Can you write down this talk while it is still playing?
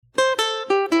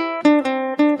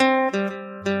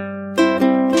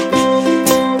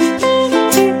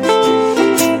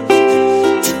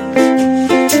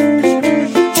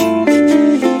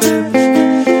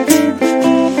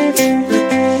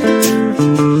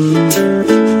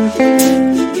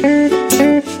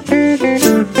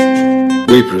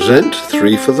We present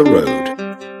Three for the Road.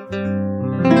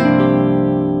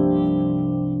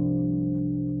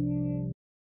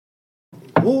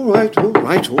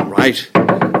 All right.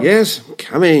 Yes,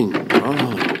 coming.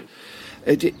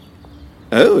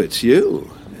 Oh, it's you.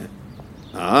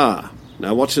 Now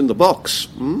what's in the box?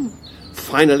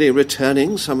 Finally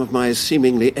returning some of my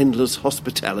seemingly endless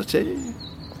hospitality?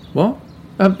 What?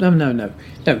 No.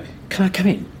 Can I come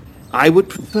in? I would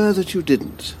prefer that you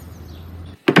didn't.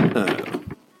 Oh.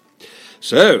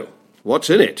 So,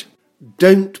 what's in it?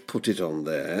 Don't put it on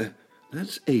there.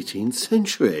 That's 18th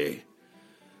century.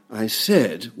 I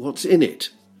said, what's in it?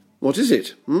 What is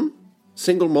it?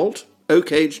 Single malt,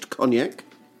 oak-aged cognac?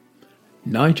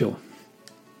 Nigel.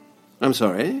 I'm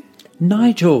sorry?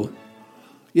 Nigel.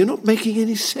 You're not making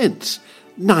any sense.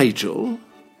 Nigel?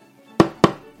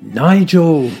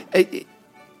 Nigel.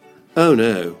 Oh,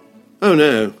 no.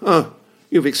 Oh,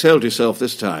 you've excelled yourself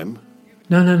this time.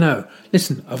 No.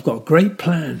 Listen, I've got a great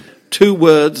plan. 2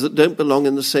 words that don't belong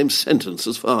in the same sentence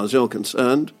as far as you're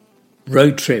concerned.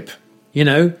 Road trip.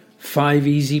 5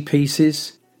 easy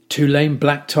pieces, 2-lane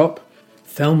blacktop,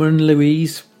 Thelma and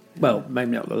Louise, well,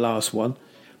 maybe not the last one,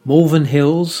 Malvern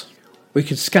Hills. We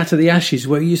could scatter the ashes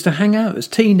where we used to hang out as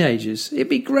teenagers. It'd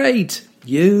be great.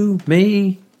 You,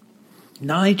 me,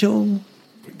 Nigel.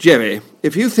 Jerry,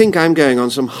 if you think I'm going on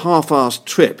some half-assed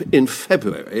trip in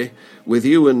February with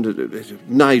you and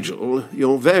Nigel,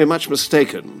 you're very much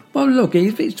mistaken. Well, look,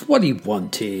 if it's what he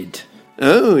wanted.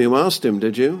 Oh, you asked him,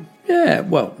 did you? Yeah,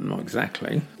 well, not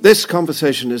exactly. This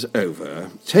conversation is over.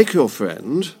 Take your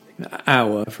friend.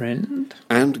 Our friend.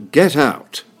 And get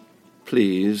out,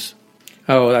 please.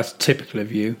 Oh, that's typical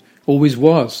of you. Always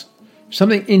was.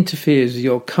 Something interferes with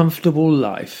your comfortable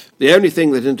life. The only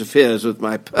thing that interferes with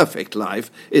my perfect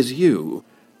life is you.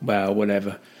 Well,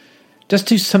 whatever. Just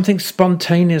do something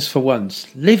spontaneous for once.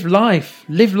 Live life.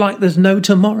 Live like there's no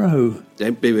tomorrow.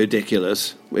 Don't be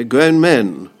ridiculous. We're grown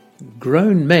men.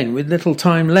 Grown men with little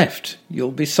time left.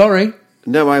 You'll be sorry.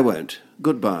 No, I won't.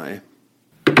 Goodbye.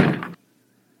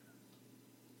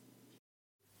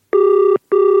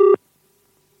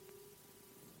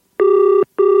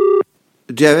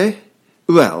 Jerry?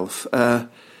 Ralph,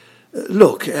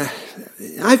 look,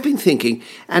 I've been thinking,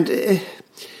 and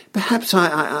perhaps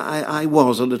I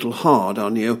was a little hard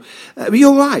on you.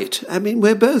 You're right. I mean,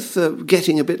 we're both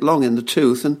getting a bit long in the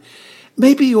tooth, and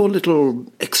maybe your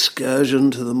little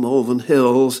excursion to the Malvern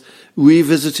Hills,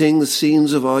 revisiting the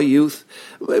scenes of our youth,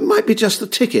 it might be just the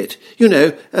ticket.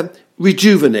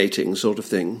 Rejuvenating sort of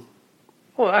thing.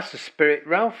 Well, that's the spirit,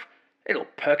 Ralph. It'll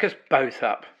perk us both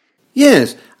up.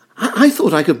 Yes, I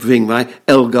thought I could bring my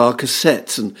Elgar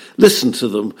cassettes and listen to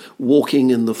them, walking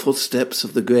in the footsteps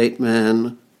of the great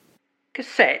man.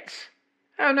 Cassettes?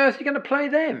 How on earth are you going to play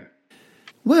them?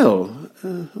 Well,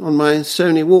 on my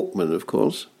Sony Walkman, of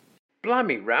course.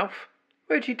 Blimey, Ralph.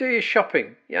 Where'd you do your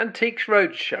shopping? The Antiques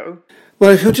Roadshow?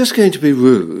 Well, if you're just going to be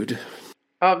rude...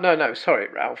 Oh, no, sorry,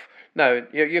 Ralph. No,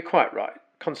 you're quite right.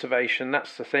 Conservation,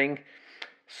 that's the thing.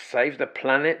 Save the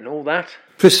planet and all that.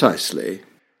 Precisely.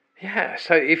 Yeah,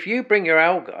 so if you bring your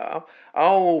Elgar,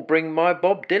 I'll bring my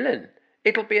Bob Dylan.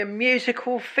 It'll be a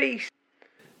musical feast.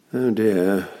 Oh,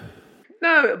 dear.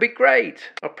 No, it'll be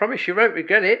great. I promise you won't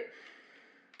regret it.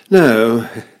 No,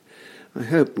 I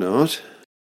hope not.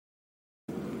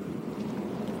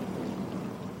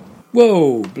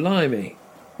 Whoa, blimey.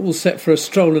 All set for a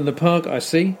stroll in the park, I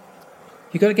see.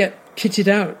 You got to get kitted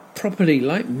out properly,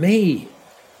 like me.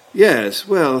 Yes,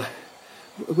 well,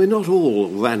 we're not all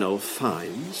Ranulph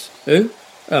Fiennes. Who?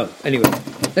 Oh, anyway,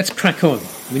 let's crack on.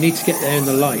 We need to get there in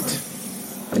the light.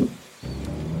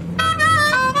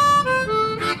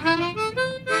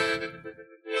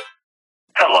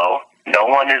 Hello, no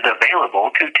one is available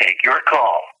to take your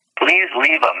call. Please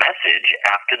leave a message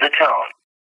after the tone.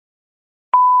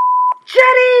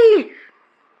 Jerry!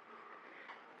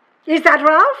 Is that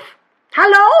Ralph?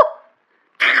 Hello?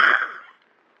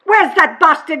 Where's that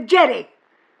bastard Jerry?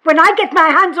 When I get my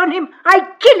hands on him, I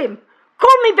kill him.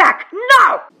 Call me back,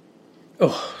 now!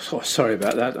 Oh, sorry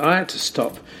about that. I had to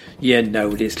stop. You know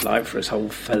what it's like for us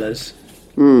old fellas.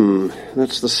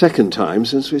 That's the second time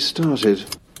since we started.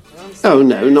 Oh,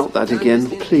 no, not that again,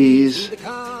 please.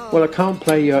 Well, I can't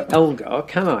play your Elgar,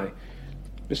 can I?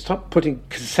 We stopped putting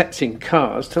cassettes in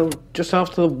cars till just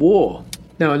after the war.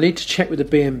 Now, I need to check with the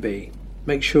B&B.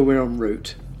 Make sure we're en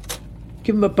route.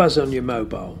 Give them a buzz on your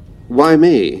mobile. Why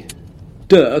me?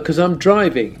 Duh, because I'm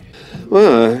driving.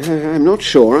 Well, I'm not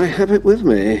sure I have it with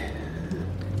me.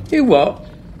 You what?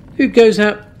 Who goes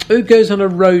on a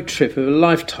road trip of a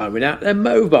lifetime without their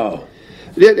mobile?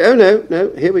 Oh,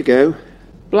 no, here we go.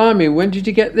 Blimey, when did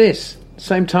you get this?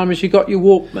 Same time as you got your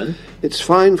Walkman? It's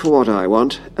fine for what I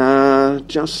want.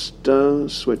 Just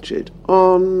switch it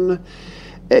on.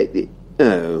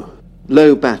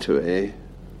 Low battery.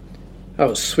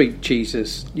 Oh, sweet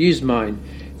Jesus. Use mine.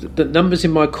 The number's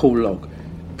in my call log.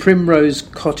 Primrose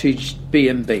Cottage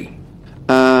B&B.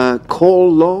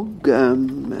 Call log?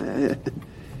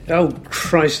 Oh,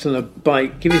 Christ on a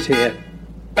bike. Give it here.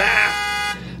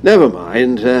 Never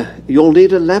mind. You'll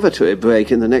need a lavatory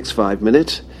break in the next 5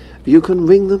 minutes. You can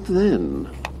ring them then.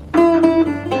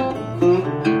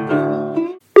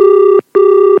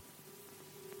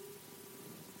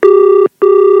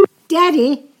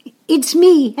 Daddy, it's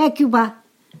me, Hecuba.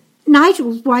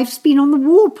 Nigel's wife's been on the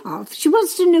warpath. She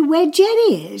wants to know where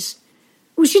Jerry is.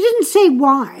 Well, she didn't say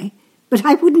why, but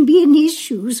I wouldn't be in his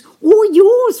shoes, or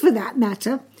yours for that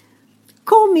matter.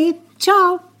 Call me.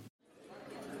 Ciao.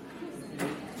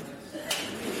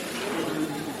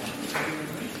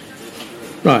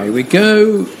 Right, we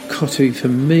go. Coffee for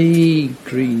me,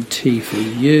 green tea for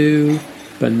you,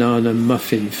 banana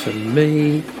muffin for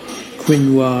me,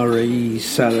 quinoa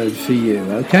salad for you,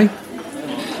 okay?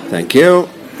 Thank you.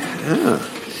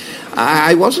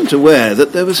 I wasn't aware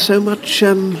that there was such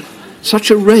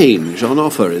a range on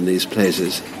offer in these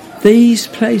places. These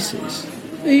places?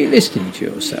 Are you listening to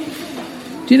yourself?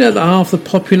 Do you know that half the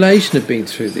population have been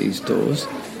through these doors?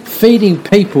 Feeding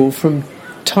people from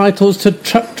titles to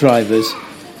truck drivers.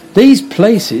 These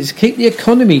places keep the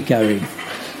economy going.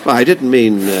 Well, I didn't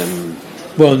mean...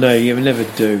 Well, no, you never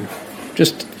do.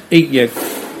 Just eat your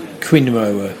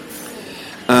quinoa.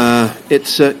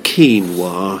 It's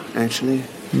quinoa, actually.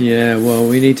 Yeah, well,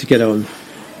 we need to get on.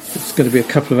 It's going to be a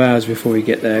couple of hours before we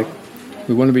get there.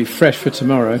 We want to be fresh for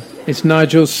tomorrow. It's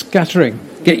Nigel's scattering.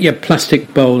 Get your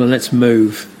plastic bowl and let's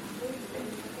move.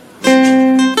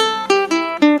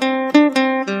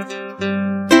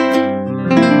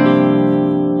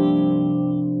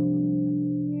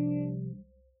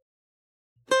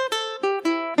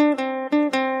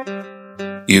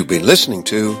 You've been listening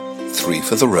to Three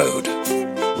for the Road.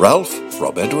 Ralph,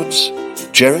 Rob Edwards,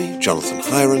 Jerry, Jonathan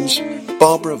Hirons,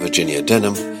 Barbara, Virginia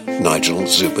Denham, Nigel,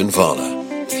 Zubin Vala.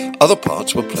 Other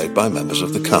parts were played by members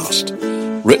of the cast.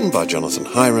 Written by Jonathan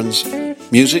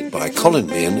Hirons, music by Colin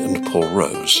Meehan and Paul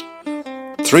Rose.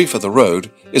 Three for the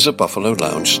Road is a Buffalo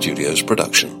Lounge Studios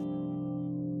production.